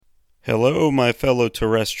Hello, my fellow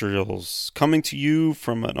terrestrials. Coming to you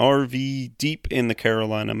from an RV deep in the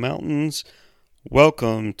Carolina mountains.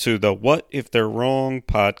 Welcome to the What If They're Wrong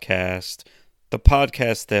podcast, the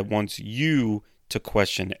podcast that wants you to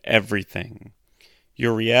question everything.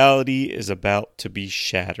 Your reality is about to be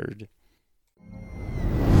shattered.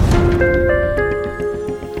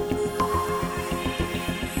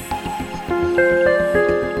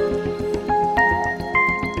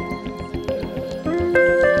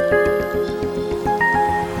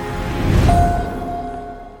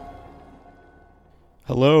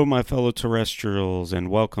 Hello, my fellow terrestrials, and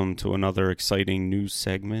welcome to another exciting news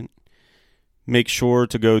segment. Make sure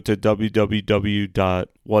to go to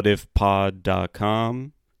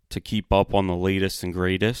www.whatifpod.com to keep up on the latest and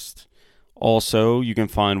greatest. Also, you can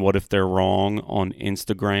find What If They're Wrong on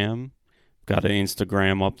Instagram. Got an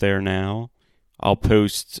Instagram up there now. I'll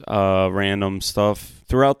post random stuff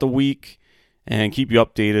throughout the week and keep you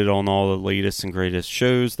updated on all the latest and greatest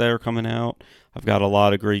shows that are coming out. I've got a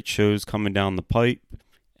lot of great shows coming down the pipe,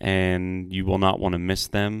 and you will not want to miss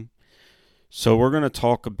them. So we're going to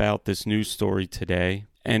talk about this news story today,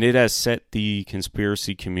 and it has set the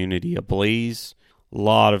conspiracy community ablaze. A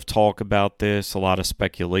lot of talk about this, a lot of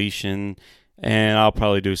speculation, and I'll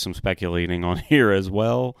probably do some speculating on here as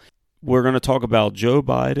well. We're going to talk about Joe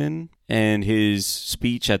Biden and his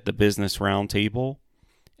speech at the Business Roundtable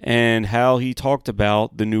and how he talked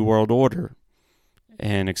about the New World Order.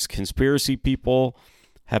 And conspiracy people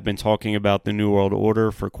have been talking about the New World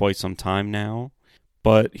Order for quite some time now.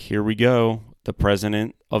 But here we go. The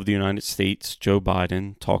President of the United States, Joe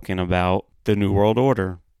Biden, talking about the New World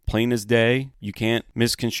Order. Plain as day. You can't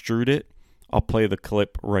misconstrue it. I'll play the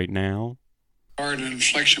clip right now. We're at an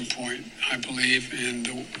inflection point, I believe, in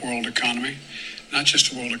the world economy. Not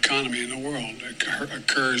just the world economy, in the world. It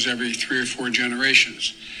occurs every 3 or 4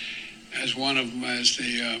 generations. As one of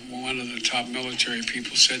the top military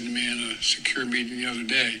people said to me in a secure meeting the other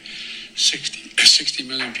day, 60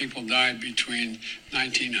 million people died between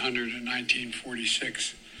 1900 and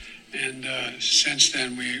 1946. And since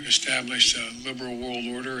then, we established a liberal world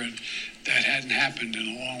order, and that hadn't happened in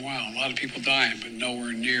a long while. A lot of people dying, but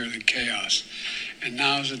nowhere near the chaos. And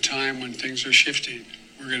now is a time when things are shifting.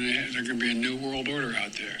 There's going to be a new world order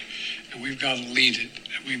out there, and we've got to lead it.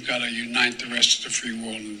 We've got to unite the rest of the free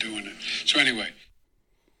world in doing it. So anyway.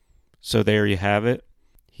 So there you have it.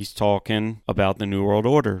 He's talking about the New World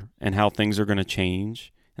Order and how things are going to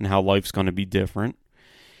change and how life's going to be different.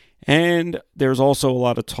 And there's also a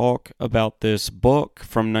lot of talk about this book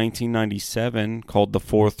from 1997 called The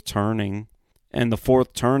Fourth Turning. And The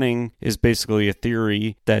Fourth Turning is basically a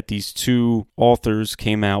theory that these two authors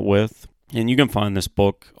came out with. And you can find this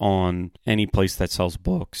book on any place that sells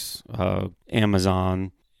books,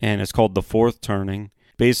 Amazon, and it's called The Fourth Turning.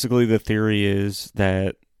 Basically, the theory is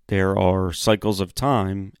that there are cycles of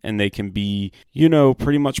time, and they can be,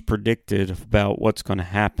 pretty much predicted about what's going to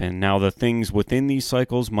happen. Now, the things within these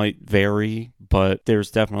cycles might vary, but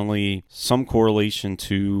there's definitely some correlation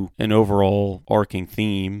to an overall arcing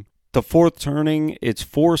theme. The fourth turning, it's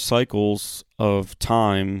 4 cycles of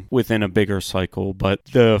time within a bigger cycle, but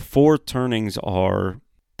the 4 turnings are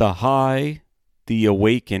the high, the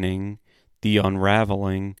awakening, the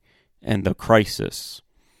unraveling, and the crisis.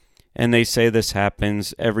 And they say this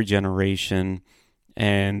happens every generation,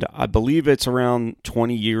 and I believe it's around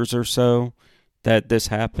 20 years or so that this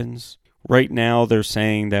happens. Right now, they're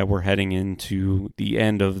saying that we're heading into the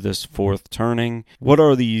end of this 4th turning. What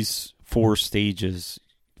are these 4 stages?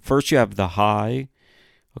 First, you have the high,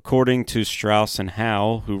 according to Strauss and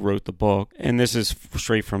Howe, who wrote the book, and this is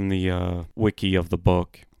straight from the wiki of the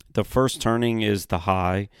book. The first turning is the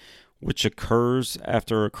high, which occurs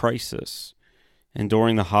after a crisis. And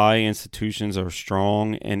during the high, institutions are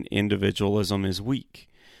strong and individualism is weak.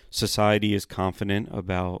 Society is confident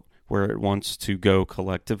about where it wants to go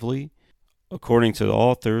collectively. According to the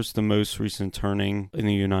authors, the most recent turning in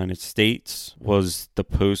the United States was the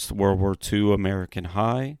post-World War II American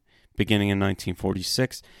high, beginning in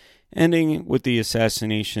 1946, ending with the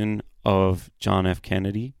assassination of John F.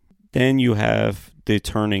 Kennedy. Then you have the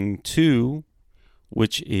turning 2,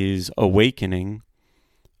 which is awakening.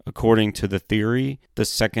 According to the theory, the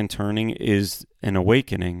second turning is an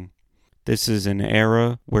awakening. This is an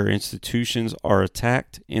era where institutions are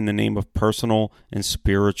attacked in the name of personal and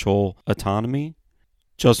spiritual autonomy.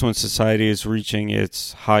 Just when society is reaching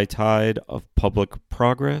its high tide of public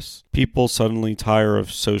progress, people suddenly tire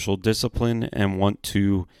of social discipline and want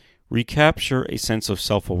to recapture a sense of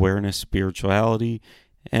self-awareness, spirituality,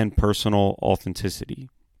 and personal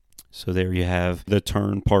authenticity. So there you have the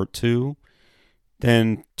turn part 2.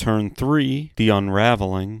 Then turn 3, the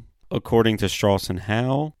unraveling. according to Strauss and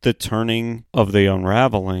Howe, the turning of the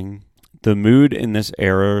unraveling. The mood in this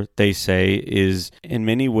era, they say, is in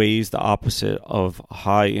many ways the opposite of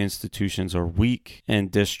high institutions are weak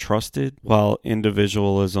and distrusted, while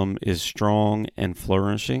individualism is strong and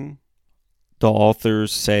flourishing. The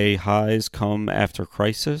authors say highs come after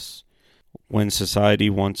crisis, when society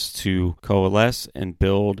wants to coalesce and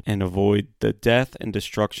build and avoid the death and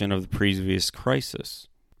destruction of the previous crisis.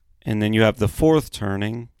 And then you have the fourth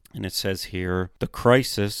turning. And it says here, the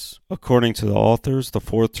crisis, according to the authors, the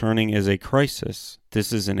fourth turning is a crisis.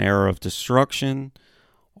 This is an era of destruction,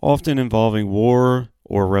 often involving war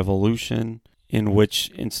or revolution, in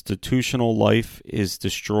which institutional life is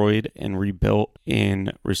destroyed and rebuilt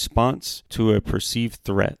in response to a perceived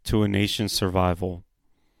threat to a nation's survival.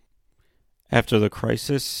 After the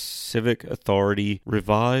crisis, civic authority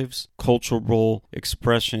revives, cultural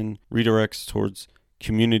expression redirects towards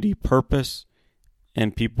community purpose,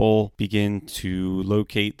 and people begin to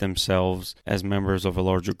locate themselves as members of a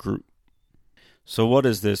larger group. So what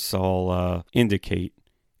does this all indicate?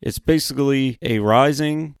 It's basically a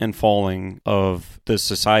rising and falling of the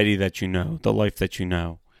society that you know, the life that you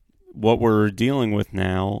know. What we're dealing with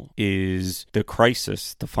now is the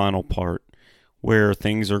crisis, the final part, where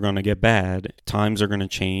things are going to get bad, times are going to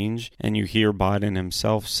change, and you hear Biden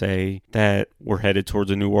himself say that we're headed towards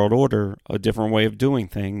a new world order, a different way of doing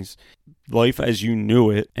things. Life as you knew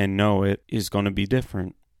it and know it is going to be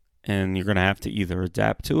different, and you're going to have to either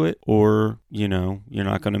adapt to it or, you're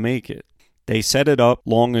not going to make it. They set it up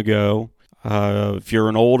long ago. If you're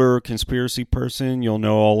an older conspiracy person, you'll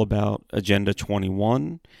know all about Agenda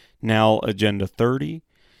 21, now Agenda 30.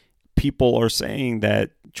 People are saying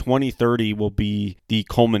that 2030 will be the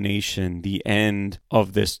culmination, the end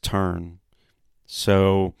of this turn.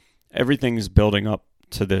 So everything's building up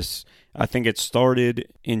to this. I think it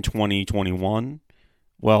started in 2021.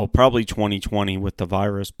 Well, probably 2020 with the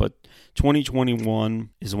virus, but 2021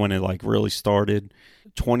 is when it really started.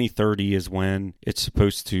 2030 is when it's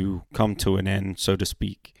supposed to come to an end, so to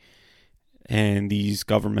speak. And these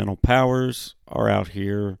governmental powers are out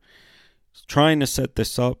here trying to set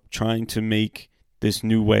this up, trying to make this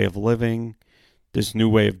new way of living, this new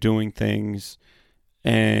way of doing things.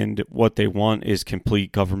 And what they want is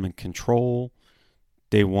complete government control.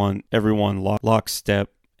 They want everyone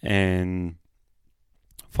lockstep and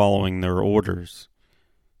following their orders.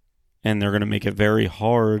 And they're going to make it very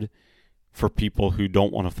hard for people who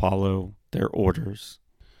don't want to follow their orders.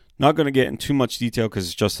 Not going to get in too much detail because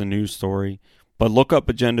it's just a news story, but look up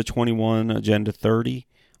Agenda 21, Agenda 30.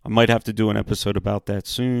 I might have to do an episode about that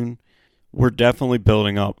soon. We're definitely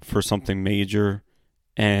building up for something major,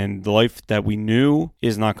 and the life that we knew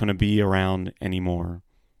is not going to be around anymore,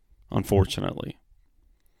 unfortunately.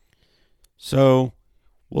 So,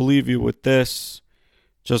 we'll leave you with this.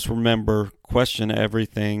 Just remember, question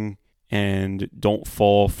everything and don't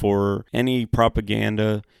fall for any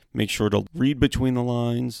propaganda. Make sure to read between the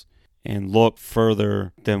lines and look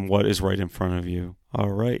further than what is right in front of you. All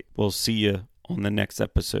right, we'll see you on the next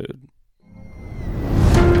episode.